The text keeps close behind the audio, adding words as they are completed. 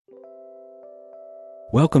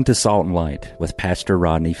Welcome to Salt and Light with Pastor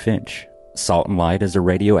Rodney Finch. Salt and Light is a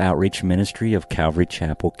radio outreach ministry of Calvary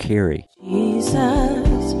Chapel, Cary. Jesus,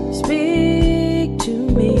 speak to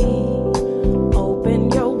me.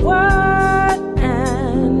 Open your word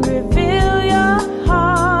and reveal your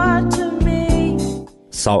heart to me.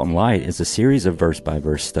 Salt and Light is a series of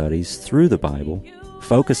verse-by-verse studies through the Bible,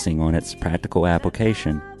 focusing on its practical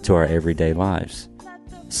application to our everyday lives.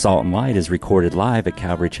 Salt and Light is recorded live at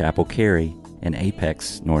Calvary Chapel, Cary in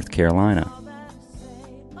Apex, North Carolina.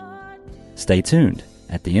 Stay tuned.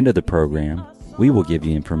 At the end of the program, we will give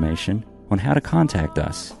you information on how to contact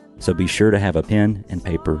us, so be sure to have a pen and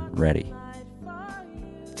paper ready.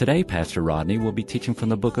 Today, Pastor Rodney will be teaching from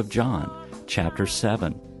the book of John, chapter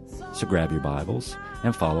 7. So grab your Bibles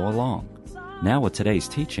and follow along. Now with today's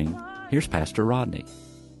teaching, here's Pastor Rodney.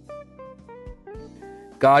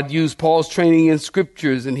 God used Paul's training in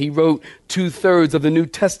scriptures, and he wrote 2/3 of the New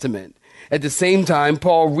Testament. At the same time,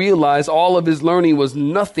 Paul realized all of his learning was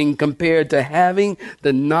nothing compared to having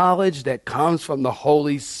the knowledge that comes from the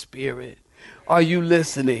Holy Spirit. Are you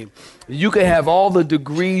listening? You can have all the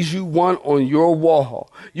degrees you want on your wall.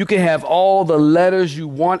 You can have all the letters you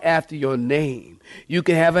want after your name. You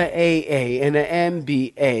can have an AA and an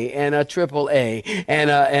MBA and a AAA and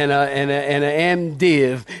an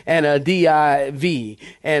MDiv and a DIV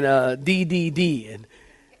and a DDD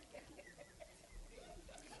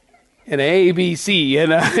and an ABC,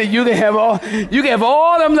 and you can have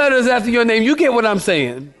all them letters after your name. You get what I'm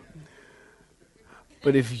saying?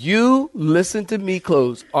 But if you, listen to me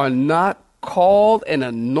close, are not called and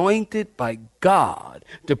anointed by God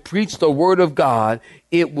to preach the word of God,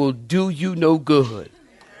 it will do you no good.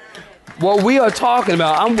 What we are talking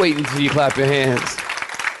about, I'm waiting till you clap your hands.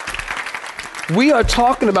 We are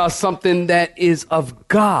talking about something that is of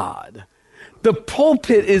God. The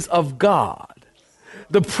pulpit is of God.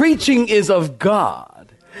 The preaching is of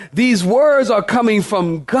God. These words are coming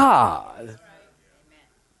from God.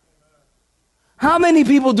 How many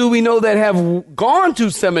people do we know that have gone to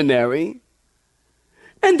seminary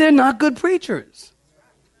and they're not good preachers?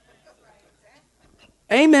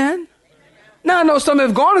 Amen. Now, I know some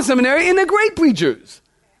have gone to seminary and they're great preachers.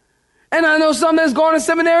 And I know some that's gone to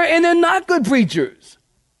seminary and they're not good preachers.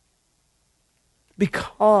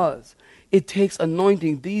 Because it takes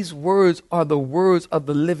anointing. These words are the words of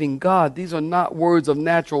the living God. These are not words of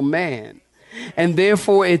natural man. And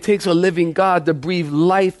therefore, it takes a living God to breathe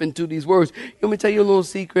life into these words. Let me tell you a little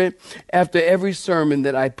secret. After every sermon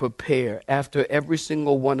that I prepare, after every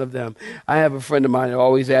single one of them, I have a friend of mine that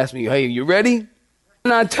always asks me, hey, you ready?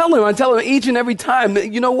 And I tell him each and every time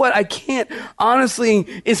that, you know what, I can't, honestly,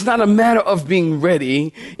 it's not a matter of being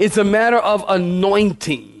ready. It's a matter of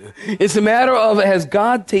anointing. It's a matter of, has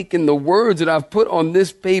God taken the words that I've put on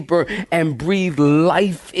this paper and breathed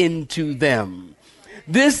life into them?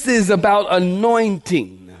 This is about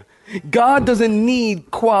anointing. God doesn't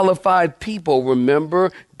need qualified people.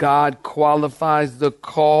 Remember, God qualifies the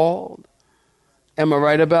called. Am I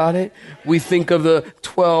right about it? We think of the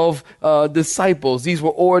 12 disciples. These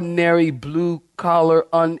were ordinary, blue-collar,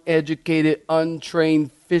 uneducated,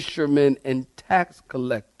 untrained fishermen and tax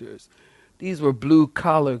collectors. These were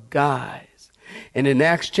blue-collar guys. And in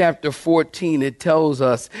Acts chapter 14, it tells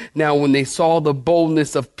us, now when they saw the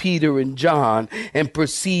boldness of Peter and John and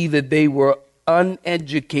perceived that they were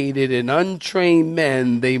uneducated and untrained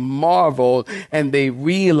men, they marveled and they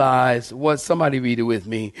realized, what, somebody read it with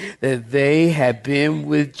me, that they had been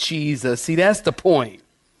with Jesus. See, that's the point.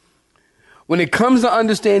 When it comes to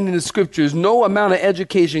understanding the scriptures, no amount of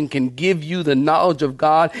education can give you the knowledge of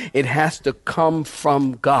God. It has to come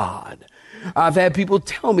from God. I've had people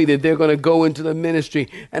tell me that they're going to go into the ministry,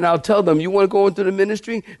 and I'll tell them, you want to go into the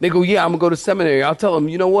ministry? They go, yeah, I'm going to go to seminary. I'll tell them,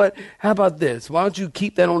 you know what? How about this? Why don't you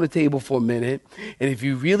keep that on the table for a minute? And if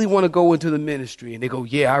you really want to go into the ministry, and they go,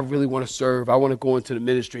 yeah, I really want to serve. I want to go into the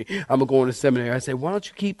ministry. I'm going to go into seminary. I say, why don't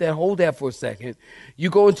you keep that? Hold that for a second. You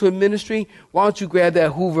go into a ministry, why don't you grab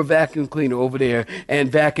that Hoover vacuum cleaner over there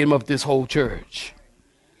and vacuum up this whole church?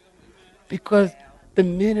 Because the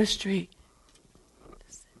ministry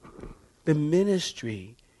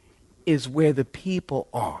is where the people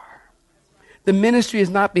are. The ministry is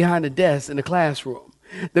not behind a desk in the classroom.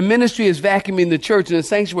 The ministry is vacuuming the church and the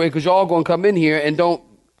sanctuary because y'all going to come in here and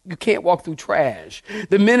you can't walk through trash.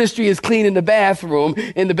 The ministry is cleaning the bathroom.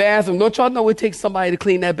 In the bathroom, don't y'all know it takes somebody to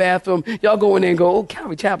clean that bathroom? Y'all go in there and go, oh,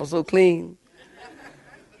 Calvary Chapel so clean.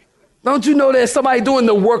 Don't you know there's somebody doing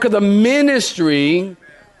the work of the ministry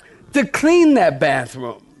to clean that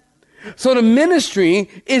bathroom? So the ministry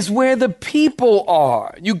is where the people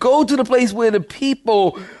are. You go to the place where the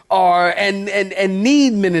people are and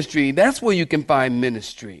need ministry. That's where you can find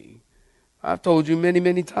ministry. I've told you many,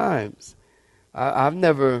 many times. I've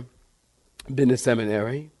never been to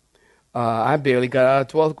seminary. I barely got out of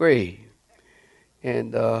 12th grade.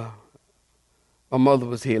 And my mother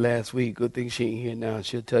was here last week. Good thing she ain't here now.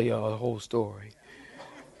 She'll tell y'all the whole story.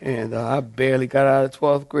 And I barely got out of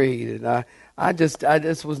 12th grade. And I just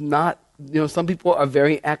was not, some people are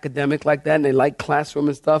very academic like that, and they like classroom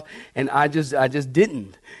and stuff. And I just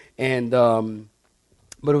didn't. And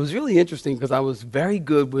but it was really interesting because I was very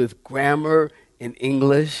good with grammar and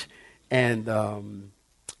English and what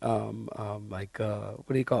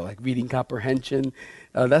do you call it? Like reading comprehension.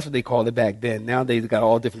 That's what they called it back then. Nowadays, they got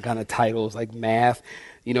all different kind of titles like math.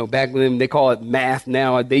 Back then they call it math.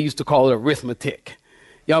 Now they used to call it arithmetic.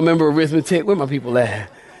 Y'all remember arithmetic? Where my people at?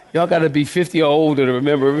 Y'all got to be 50 or older to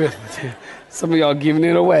remember arithmetic. Some of y'all giving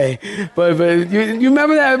it away, but you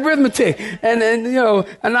remember that arithmetic, and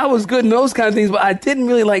I was good in those kind of things, but I didn't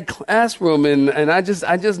really like classroom, and I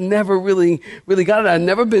just never really got it. I've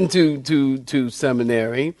never been to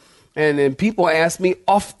seminary, and then people ask me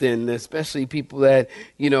often, especially people that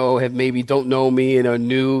have maybe don't know me and are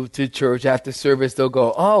new to church after service. They'll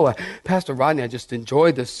go, "Oh, Pastor Rodney, I just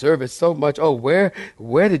enjoyed the service so much. Oh, where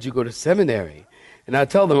did you go to seminary?" And I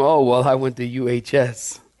tell them, "Oh, well, I went to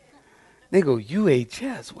UHS." They go,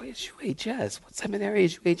 UHS? Where's UHS? What seminary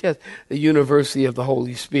is UHS? The University of the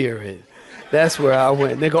Holy Spirit. That's where I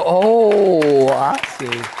went. They go, oh, I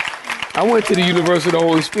see. I went to the University of the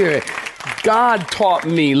Holy Spirit. God taught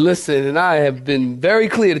me, listen, and I have been very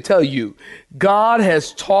clear to tell you, God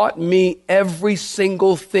has taught me every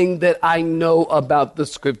single thing that I know about the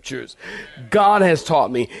scriptures. God has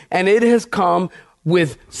taught me, and it has come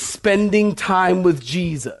with spending time with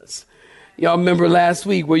Jesus. Y'all remember last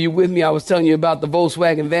week, were you with me? I was telling you about the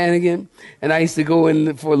Volkswagen Vanagon, and I used to go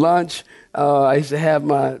in for lunch. I used to have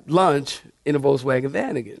my lunch in a Volkswagen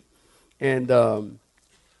Vanagon, and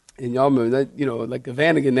y'all remember that, like the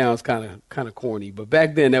Vanagon now is kind of corny, but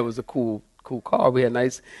back then that was a cool car. We had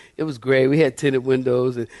it was great. We had tinted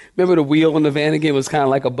windows, and remember the wheel on the Vanagon was kind of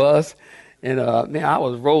like a bus, and man, I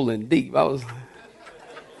was rolling deep.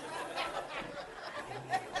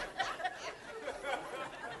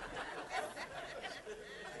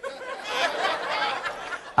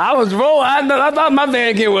 I was rolling. I thought my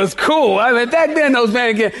Vanagon was cool. I mean, back then, those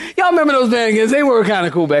Vanagons, y'all remember those Vanagons? They were kind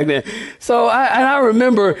of cool back then. So I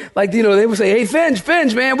remember, they would say, "Hey,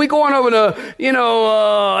 Finch, man, we going over to,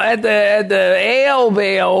 at the Ale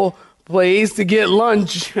Bale place to get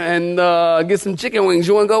lunch and get some chicken wings.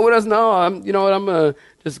 You want to go with us?" "No, I'm going to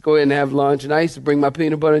just go ahead and have lunch." And I used to bring my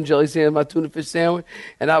peanut butter and jelly sandwich, my tuna fish sandwich,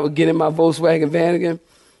 and I would get in my Volkswagen Vanagon,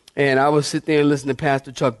 and I would sit there and listen to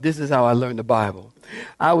Pastor Chuck. This is how I learned the Bible.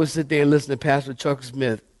 I would sit there and listen to Pastor Chuck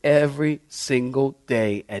Smith every single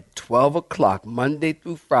day at 12 o'clock, Monday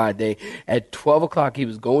through Friday. At 12 o'clock, he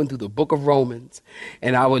was going through the book of Romans.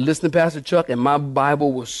 And I would listen to Pastor Chuck, and my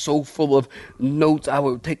Bible was so full of notes. I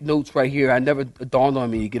would take notes right here. I never dawned on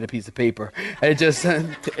me to get a piece of paper. It just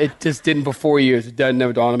didn't for 4 years. It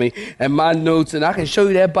never dawned on me. And my notes, and I can show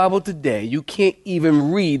you that Bible today. You can't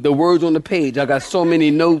even read the words on the page. I got so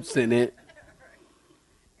many notes in it.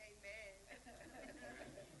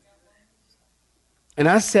 And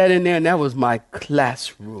I sat in there, and that was my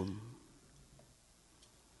classroom.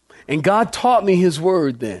 And God taught me his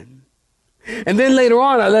word then. And then later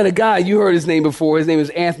on, I led a guy, you heard his name before, his name is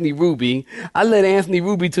Anthony Ruby. I led Anthony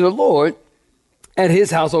Ruby to the Lord at his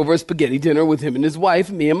house over a spaghetti dinner with him and his wife,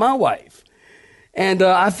 me and my wife. And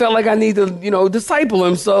I felt like I need to, disciple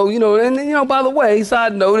him. So, by the way,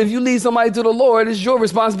 side note, if you lead somebody to the Lord, it's your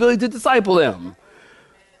responsibility to disciple them.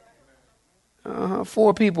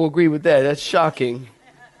 4 people agree with that. That's shocking.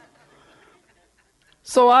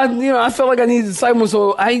 So I felt like I needed to disciple him.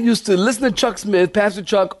 So I used to listen to Chuck Smith, Pastor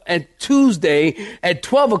Chuck, at Tuesday at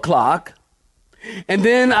 12 o'clock. And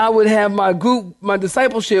then I would have my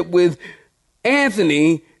discipleship with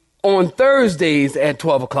Anthony on Thursdays at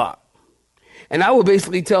 12 o'clock. And I would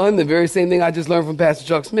basically tell him the very same thing I just learned from Pastor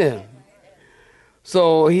Chuck Smith.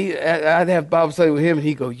 So I'd have Bible study with him, and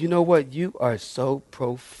he'd go, "You know what? You are so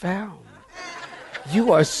profound.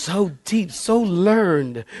 You are so deep, so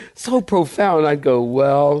learned, so profound." I'd go,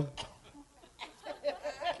 "Well,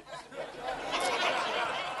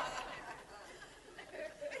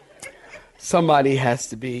 somebody has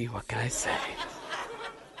to be, what can I say?"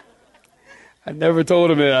 I never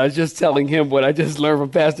told him that. I was just telling him what I just learned from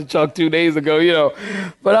Pastor Chuck 2 days ago,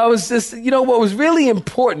 But I was just, what was really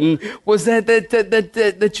important was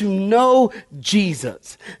that you know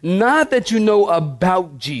Jesus. Not that you know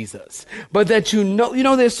about Jesus, but that you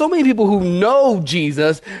know, there's so many people who know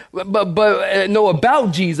Jesus, but know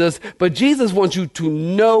about Jesus, but Jesus wants you to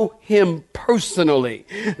know him personally.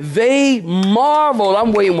 They marveled.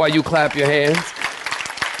 I'm waiting while you clap your hands.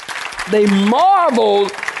 They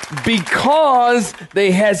marveled because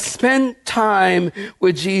they had spent time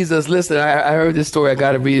with Jesus. Listen, I heard this story. I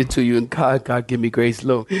got to read it to you. And God, give me grace.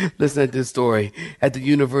 Look, listen to this story. At the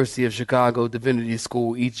University of Chicago Divinity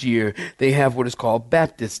School, each year, they have what is called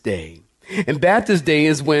Baptist Day. And Baptist Day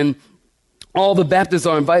is when all the Baptists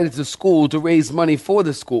are invited to school to raise money for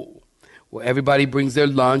the school. Well, everybody brings their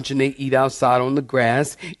lunch and they eat outside on the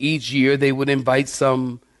grass. Each year, they would invite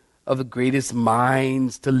some of the greatest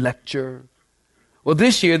minds to lecture. Well,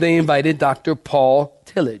 this year they invited Dr. Paul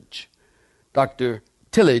Tillich. Dr.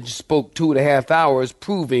 Tillich spoke 2.5 hours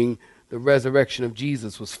proving the resurrection of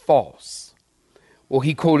Jesus was false. Well,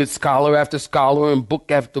 he quoted scholar after scholar and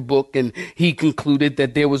book after book, and he concluded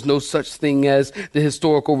that there was no such thing as the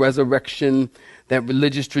historical resurrection, that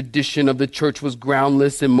religious tradition of the church was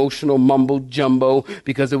groundless, emotional mumbo jumbo,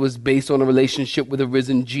 because it was based on a relationship with a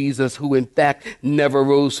risen Jesus who, in fact, never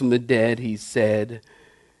rose from the dead, he said.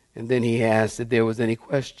 And then he asked if there was any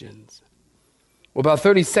questions. Well, about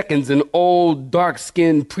 30 seconds, an old,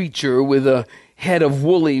 dark-skinned preacher with a head of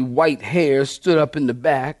woolly white hair stood up in the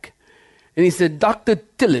back, and he said, "Dr.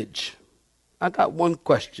 Tillage, I got one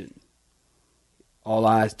question." All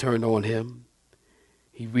eyes turned on him.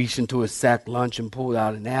 He reached into his sack lunch and pulled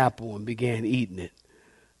out an apple and began eating it.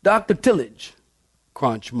 "Dr. Tillage,"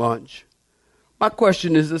 crunch, munch. "My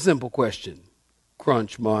question is a simple question,"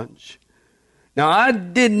 crunch, munch. "Now, I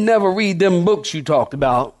didn't never read them books you talked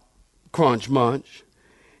about," crunch, munch.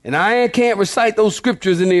 "And I can't recite those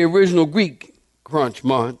scriptures in the original Greek," crunch,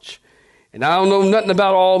 munch. "And I don't know nothing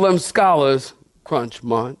about all them scholars," crunch,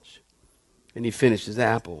 munch. And he finished his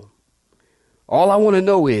apple. "All I want to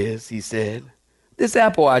know is," he said, "this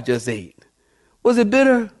apple I just ate, was it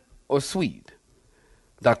bitter or sweet?"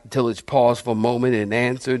 Dr. Tillage paused for a moment and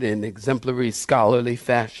answered in exemplary scholarly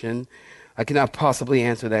fashion, "I cannot possibly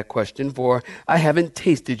answer that question, for I haven't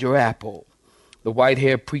tasted your apple." The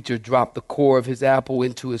white-haired preacher dropped the core of his apple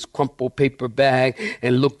into his crumpled paper bag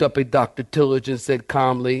and looked up at Dr. Tillage and said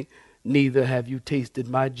calmly, "Neither have you tasted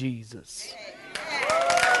my Jesus."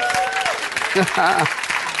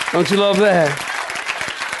 Don't you love that?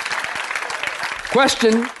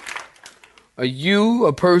 Question: are you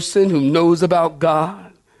a person who knows about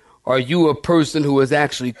God? Or are you a person who has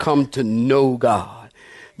actually come to know God?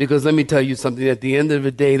 Because let me tell you something, at the end of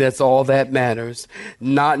the day, that's all that matters.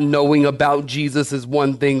 Not knowing about Jesus is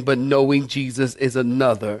one thing, but knowing Jesus is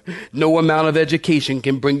another. No amount of education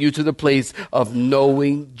can bring you to the place of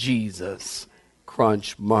knowing Jesus.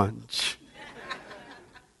 Crunch, munch.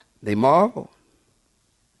 They marveled.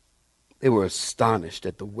 They were astonished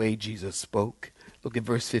at the way Jesus spoke. Look at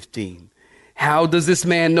verse 15. "How does this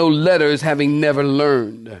man know letters having never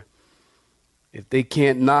learned?" If they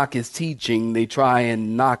can't knock his teaching, they try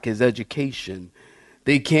and knock his education.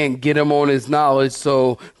 They can't get him on his knowledge,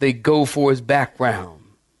 so they go for his background.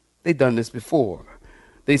 They've done this before.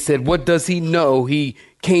 They said, "What does he know? He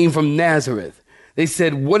came from Nazareth." They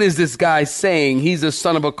said, "What is this guy saying? He's the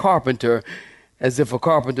son of a carpenter." As if a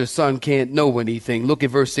carpenter's son can't know anything. Look at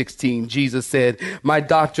verse 16. Jesus said, "My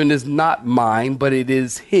doctrine is not mine, but it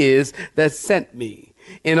is his that sent me."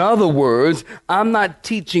 In other words, I'm not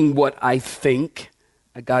teaching what I think.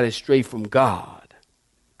 I got it straight from God.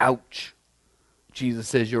 Ouch. Jesus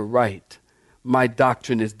says, "You're right. My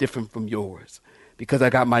doctrine is different from yours because I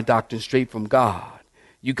got my doctrine straight from God.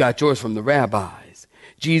 You got yours from the rabbis."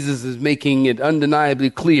 Jesus is making it undeniably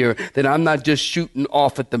clear that I'm not just shooting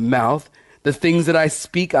off at the mouth. The things that I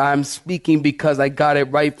speak, I'm speaking because I got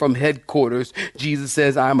it right from headquarters. Jesus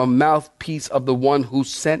says, "I'm a mouthpiece of the one who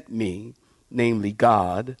sent me," namely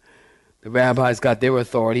God. The rabbis got their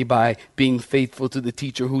authority by being faithful to the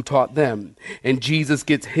teacher who taught them. And Jesus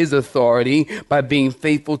gets his authority by being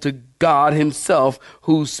faithful to God himself,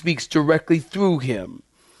 who speaks directly through him.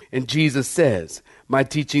 And Jesus says, "My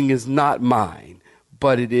teaching is not mine,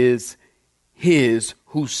 but it is his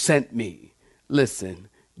who sent me." Listen,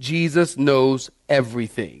 Jesus knows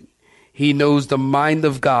everything. He knows the mind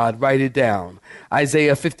of God. Write it down.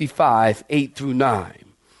 Isaiah 55, 8 through 9.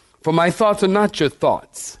 "For my thoughts are not your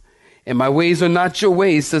thoughts, And my ways are not your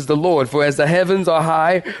ways, says the Lord. For as the heavens are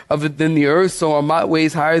higher than the earth, so are my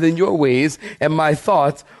ways higher than your ways, and my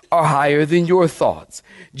thoughts are higher than your thoughts.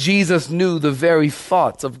 Jesus knew the very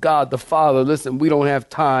thoughts of God the Father. Listen, we don't have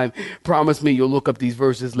time. Promise me you'll look up these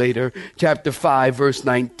verses later. Chapter 5, verse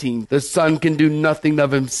 19. The Son can do nothing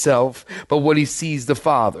of himself but what he sees the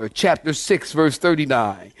Father. Chapter 6, verse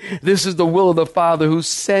 39. This is the will of the Father who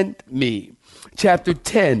sent me. Chapter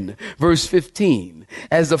 10, verse 15.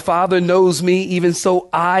 As the Father knows me, even so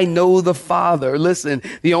I know the Father. Listen,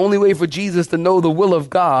 the only way for Jesus to know the will of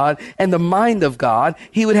God and the mind of God,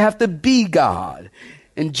 he would have to be God.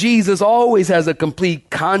 And Jesus always has a complete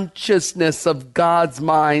consciousness of God's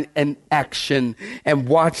mind and action. And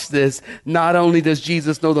watch this. Not only does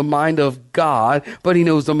Jesus know the mind of God, but he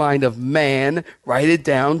knows the mind of man. Write it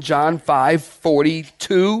down. John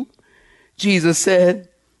 5:42. Jesus said,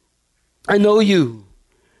 I know you,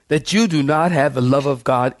 that you do not have the love of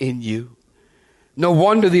God in you. No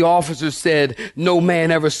wonder the officer said, no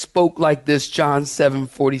man ever spoke like this, John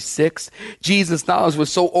 7:46. Jesus' knowledge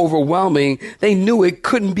was so overwhelming, they knew it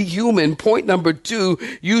couldn't be human. Point number 2,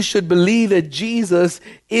 you should believe that Jesus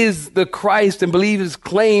is the Christ and believe his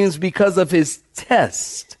claims because of his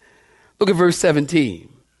test. Look at verse 17.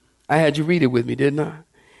 I had you read it with me, didn't I?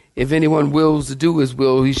 If anyone wills to do his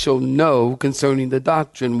will, he shall know concerning the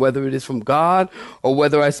doctrine, whether it is from God or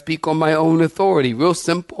whether I speak on my own authority. Real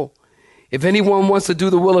simple. If anyone wants to do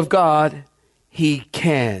the will of God, he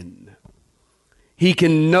can. He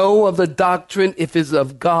can know of the doctrine if it's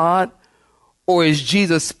of God or is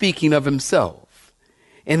Jesus speaking of himself.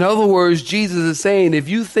 In other words, Jesus is saying, if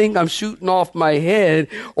you think I'm shooting off my head,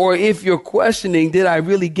 or if you're questioning, did I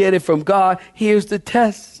really get it from God? Here's the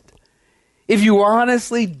test. If you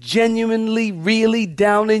honestly, genuinely, really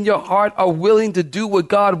down in your heart are willing to do what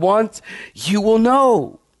God wants, you will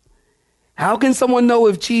know. How can someone know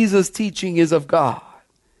if Jesus' teaching is of God?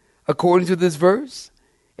 According to this verse,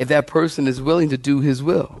 if that person is willing to do his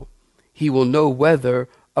will, he will know whether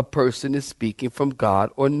a person is speaking from God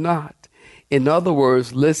or not. In other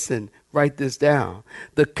words, listen, write this down.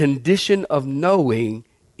 The condition of knowing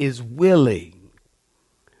is willing.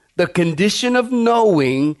 The condition of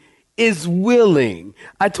knowing is willing.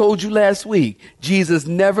 I told you last week, Jesus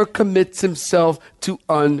never commits himself to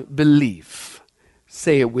unbelief.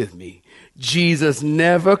 Say it with me. Jesus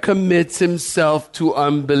never commits himself to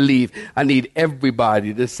unbelief. I need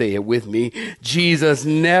everybody to say it with me. Jesus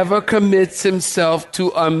never commits himself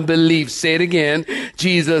to unbelief. Say it again.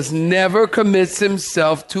 Jesus never commits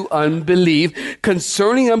himself to unbelief.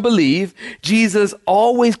 Concerning unbelief, Jesus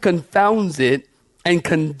always confounds it and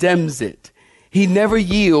condemns it. He never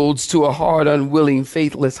yields to a hard, unwilling,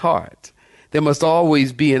 faithless heart. There must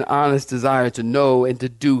always be an honest desire to know and to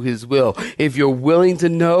do his will. If you're willing to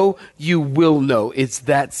know, you will know. It's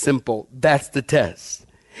that simple. That's the test.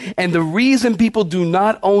 And the reason people do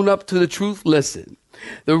not own up to the truth, listen,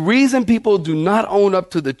 the reason people do not own up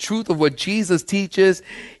to the truth of what Jesus teaches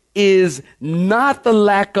is not the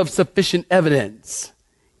lack of sufficient evidence.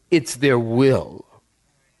 It's their will.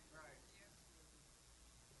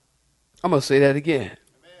 I'm going to say that again.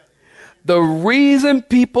 The reason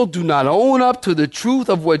people do not own up to the truth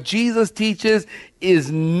of what Jesus teaches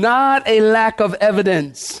is not a lack of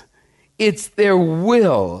evidence. It's their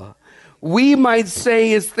will. We might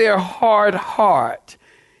say it's their hard heart.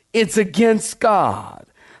 It's against God.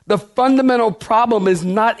 The fundamental problem is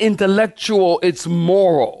not intellectual, it's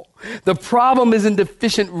moral. The problem isn't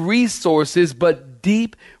deficient resources, but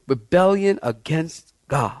deep rebellion against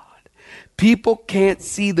God. People can't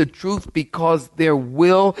see the truth because their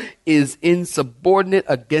will is insubordinate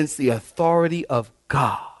against the authority of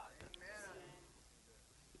God.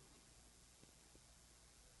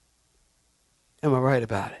 Am I right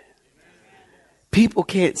about it? People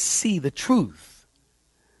can't see the truth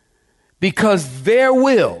because their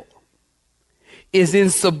will is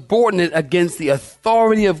insubordinate against the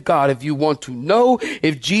authority of God. If you want to know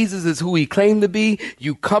if Jesus is who he claimed to be,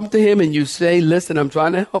 you come to him and you say, listen, I'm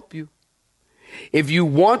trying to help you. If you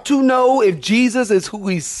want to know if Jesus is who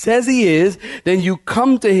he says he is, then you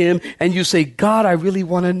come to him and you say, God, I really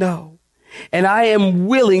want to know. And I am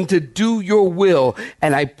willing to do your will.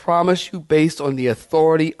 And I promise you, based on the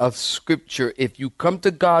authority of Scripture, if you come to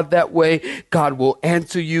God that way, God will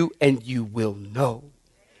answer you and you will know.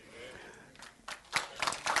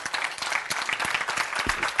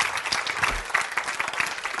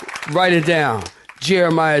 Write it down.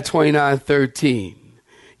 Jeremiah 29:13.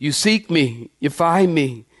 You seek me, you find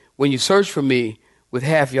me when you search for me with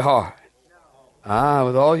half your heart.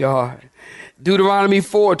 With all your heart. Deuteronomy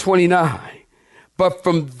 4:29. But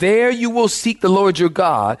from there you will seek the Lord your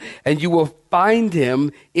God, and you will find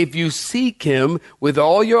him if you seek him with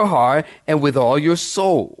all your heart and with all your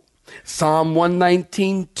soul. Psalm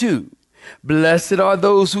 119:2. Blessed are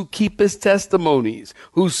those who keep his testimonies,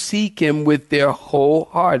 who seek him with their whole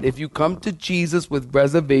heart. If you come to Jesus with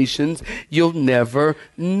reservations, you'll never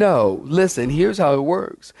know. Listen, here's how it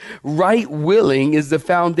works. Right willing is the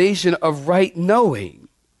foundation of right knowing.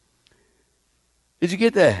 Did you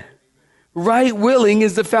get that? Right willing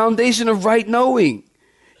is the foundation of right knowing.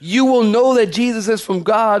 You will know that Jesus is from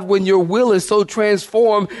God when your will is so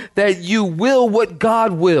transformed that you will what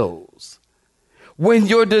God wills. When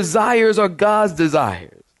your desires are God's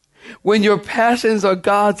desires. When your passions are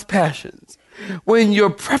God's passions. When your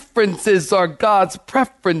preferences are God's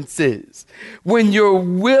preferences. When your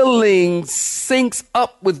willing syncs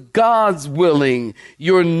up with God's willing,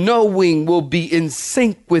 your knowing will be in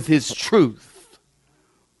sync with his truth.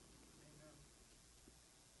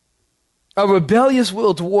 A rebellious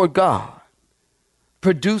will toward God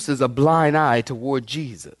produces a blind eye toward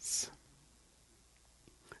Jesus.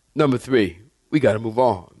 Number 3, we got to move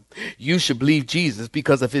on. You should believe Jesus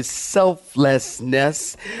because of his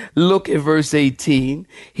selflessness. Look at verse 18.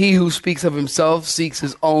 He who speaks of himself seeks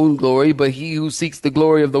his own glory, but he who seeks the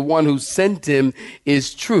glory of the one who sent him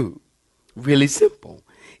is true. Really simple.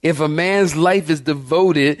 If a man's life is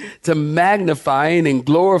devoted to magnifying and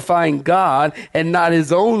glorifying God and not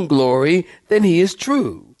his own glory, then he is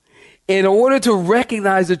true. In order to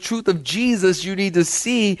recognize the truth of Jesus, you need to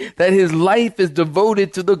see that his life is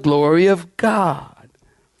devoted to the glory of God.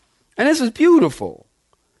 And this is beautiful.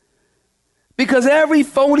 Because every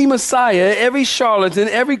phony Messiah, every charlatan,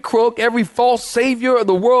 every crook, every false savior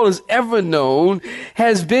the world has ever known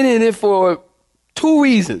has been in it for 2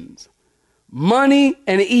 reasons. Money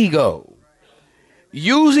and ego.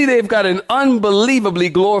 Usually they've got an unbelievably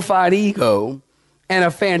glorified ego and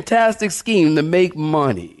a fantastic scheme to make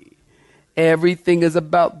money. Everything is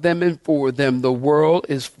about them and for them. The world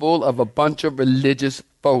is full of a bunch of religious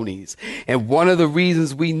phonies. And one of the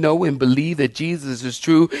reasons we know and believe that Jesus is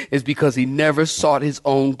true is because he never sought his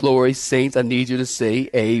own glory. Saints, I need you to say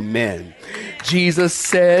amen. Jesus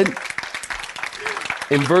said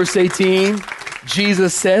in verse 18,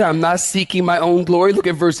 Jesus said, I'm not seeking my own glory. Look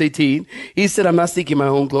at verse 18. He said, I'm not seeking my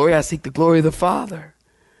own glory. I seek the glory of the Father.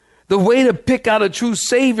 The way to pick out a true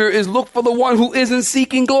Savior is look for the one who isn't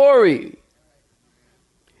seeking glory.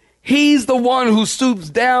 He's the one who stoops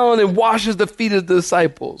down and washes the feet of the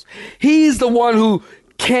disciples. He's the one who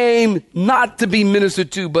came not to be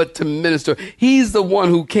ministered to, but to minister. He's the one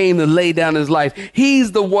who came to lay down his life.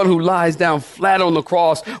 He's the one who lies down flat on the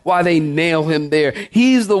cross while they nail him there.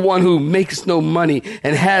 He's the one who makes no money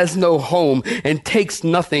and has no home and takes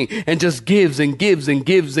nothing and just gives and gives and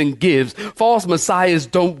gives and gives. False messiahs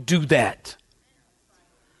don't do that.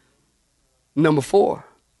 Number 4,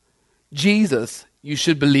 Jesus, you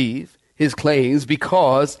should believe his claims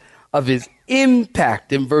because of his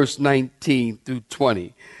impact in verse 19 through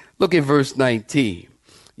 20. Look at verse 19.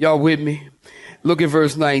 Y'all with me? Look at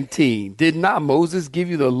verse 19. Did not Moses give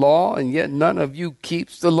you the law, and yet none of you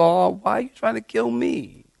keeps the law? Why are you trying to kill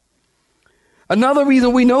me? Another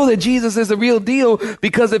reason we know that Jesus is the real deal,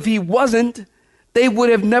 because if he wasn't, they would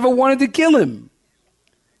have never wanted to kill him.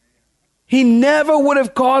 He never would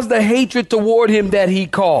have caused the hatred toward him that he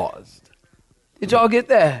caused. Did y'all get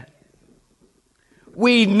that?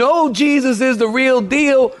 We know Jesus is the real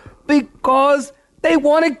deal because they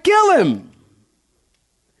want to kill him.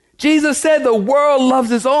 Jesus said the world loves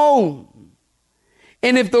its own.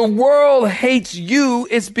 And if the world hates you,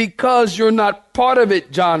 it's because you're not part of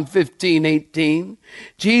it, John 15:18.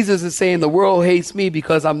 Jesus is saying the world hates me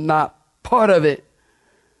because I'm not part of it.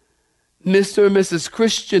 Mr. and Mrs.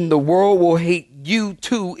 Christian, the world will hate you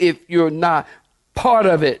too if you're not part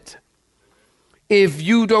of it. If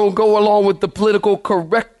you don't go along with the political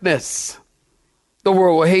correctness, the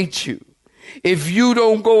world will hate you. If you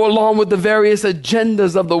don't go along with the various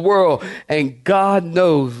agendas of the world, and God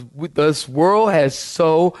knows this world has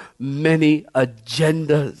so many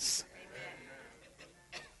agendas.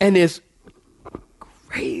 And it's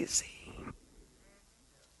crazy.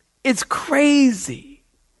 It's crazy.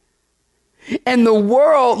 And the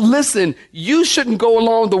world, listen, you shouldn't go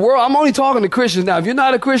along with the world. I'm only talking to Christians now. If you're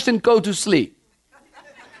not a Christian, go to sleep.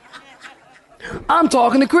 I'm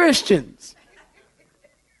talking to Christians.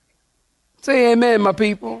 Say amen, my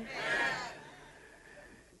people.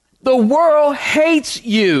 The world hates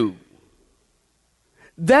you.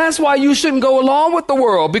 That's why you shouldn't go along with the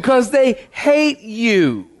world, because they hate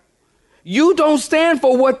you. You don't stand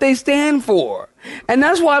for what they stand for. And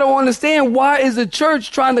that's why I don't understand, why is the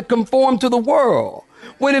church trying to conform to the world?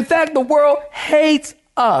 when in fact the world hates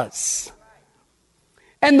us.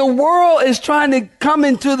 And the world is trying to come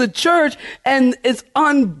into the church, and it's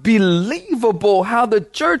unbelievable how the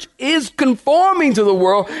church is conforming to the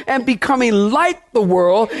world and becoming like the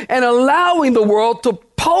world and allowing the world to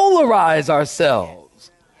polarize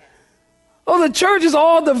ourselves. Oh, the church is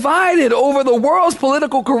all divided over the world's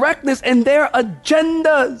political correctness and their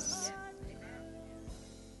agendas.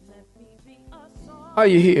 Are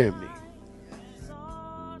you hearing me?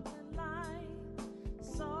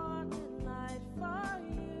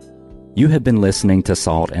 You have been listening to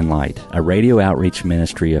Salt and Light, a radio outreach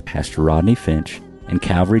ministry of Pastor Rodney Finch and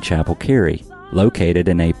Calvary Chapel, Cary, located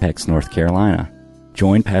in Apex, North Carolina.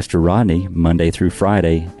 Join Pastor Rodney Monday through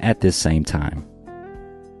Friday at this same time.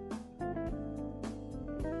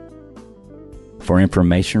 For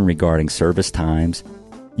information regarding service times,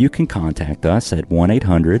 you can contact us at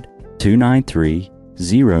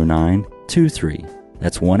 1-800-293-0923.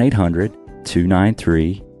 That's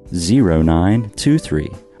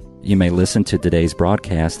 1-800-293-0923. You may listen to today's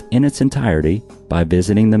broadcast in its entirety by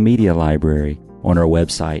visiting the media library on our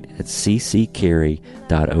website at cccary.org.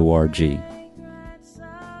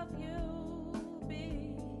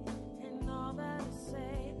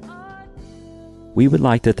 We would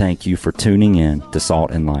like to thank you for tuning in to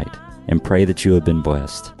Salt and Light and pray that you have been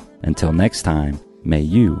blessed. Until next time, may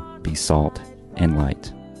you be salt and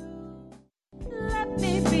light.